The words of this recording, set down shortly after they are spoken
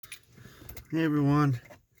Hey everyone,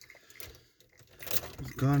 I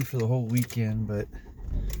was gone for the whole weekend, but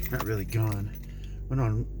not really gone. Went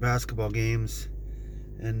on basketball games,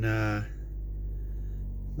 and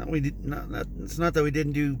it's not that we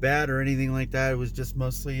didn't do bad or anything like that. It was just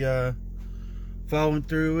mostly following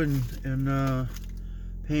through and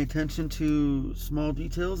paying attention to small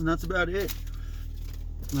details, and that's about it.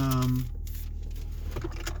 I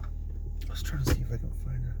was trying to see if I can find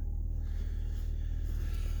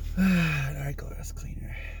an eyeglass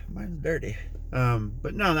cleaner. Mine's dirty.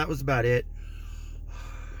 But no, that was about it.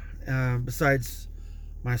 Besides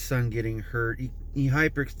my son getting hurt, he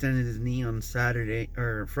hyperextended his knee on Saturday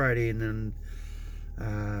or Friday, and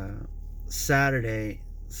then Saturday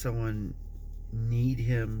someone kneed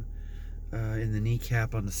him in the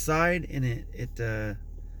kneecap on the side, and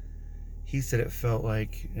he said it felt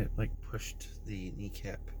like it pushed the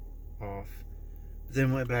kneecap off.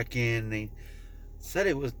 Then went back in. They said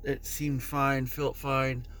it seemed fine, felt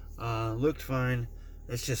fine, looked fine.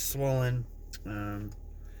 It's just swollen.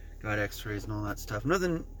 Got x-rays and all that stuff.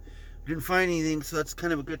 Nothing, didn't find anything, so that's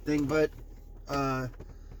kind of a good thing, but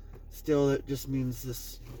still it just means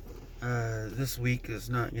this week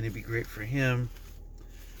is not going to be great for him.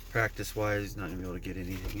 Practice wise, he's not going to be able to get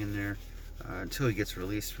anything in there until he gets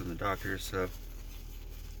released from the doctor. So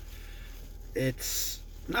it's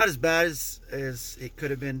not as bad as it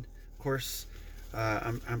could have been. Of course,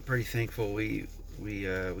 I'm pretty thankful we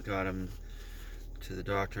got him to the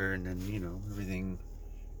doctor, and then everything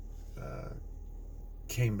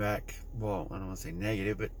came back, well, I don't want to say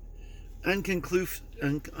negative, but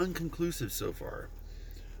unconclusive so far.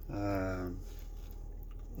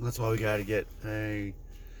 That's why we got to get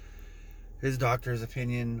his doctor's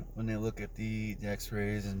opinion when they look at the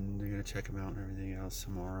x-rays, and they're going to check him out and everything else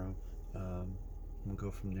tomorrow. We'll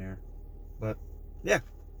go from there. But yeah,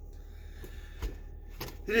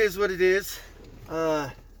 it is what it is.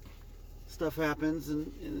 Stuff happens,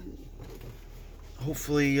 and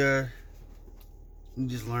hopefully you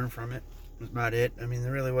just learn from it. That's about it. I mean,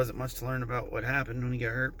 there really wasn't much to learn about what happened when he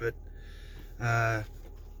got hurt, but it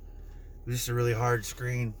was just a really hard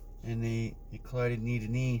screen, and he collided knee to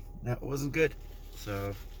knee. That wasn't good.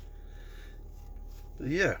 So, but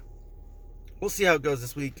yeah, we'll see how it goes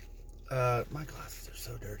this week. My glasses are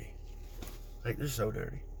so dirty. Like, they're so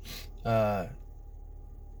dirty.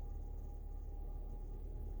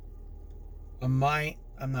 I'm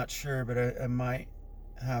not sure, but I might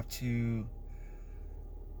have to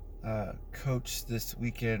coach this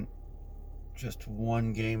weekend just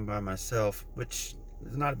one game by myself, which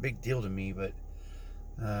is not a big deal to me, but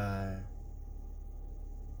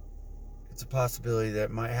it's a possibility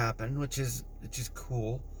that might happen, which is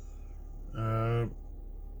cool.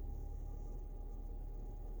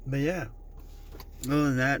 But yeah, other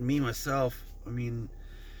than that, me myself, I mean,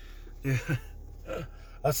 yeah,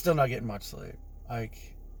 I'm still not getting much sleep.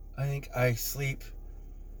 Like, I think I sleep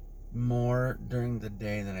more during the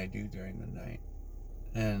day than I do during the night,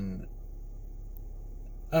 and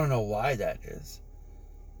I don't know why that is.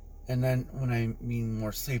 And then when I mean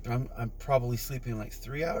more sleep, I'm probably sleeping like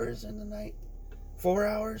 3 hours in the night, 4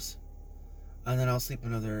 hours, and then I'll sleep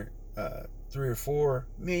another 3 or 4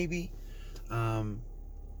 maybe.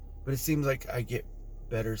 But it seems like I get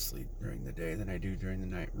better sleep during the day than I do during the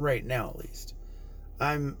night, right now at least.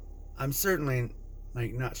 I'm certainly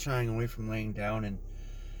like not shying away from laying down and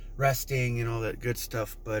resting and all that good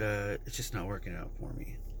stuff, but it's just not working out for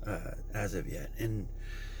me as of yet. And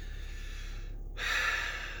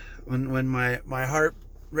when my heart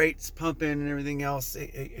rate's pumping and everything else,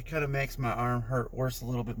 it kind of makes my arm hurt worse a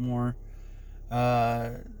little bit more.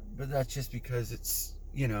 But that's just because it's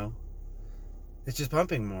just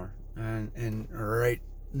pumping more, and right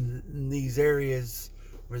in these areas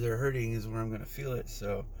where they're hurting is where I'm going to feel it.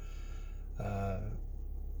 So the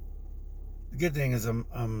good thing is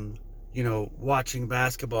I'm watching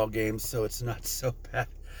basketball games, so it's not so bad.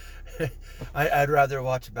 I'd rather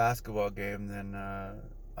watch a basketball game than I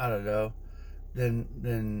don't know,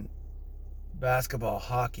 than basketball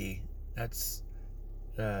hockey. That's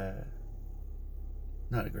not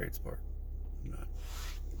a great sport. Not.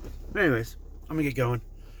 But anyways, I'm gonna get going.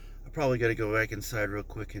 I probably gotta go back inside real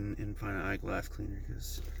quick and find an eyeglass cleaner,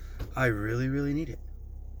 because I really, really need it.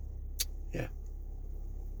 Yeah.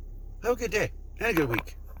 Have a good day and a good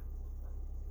week.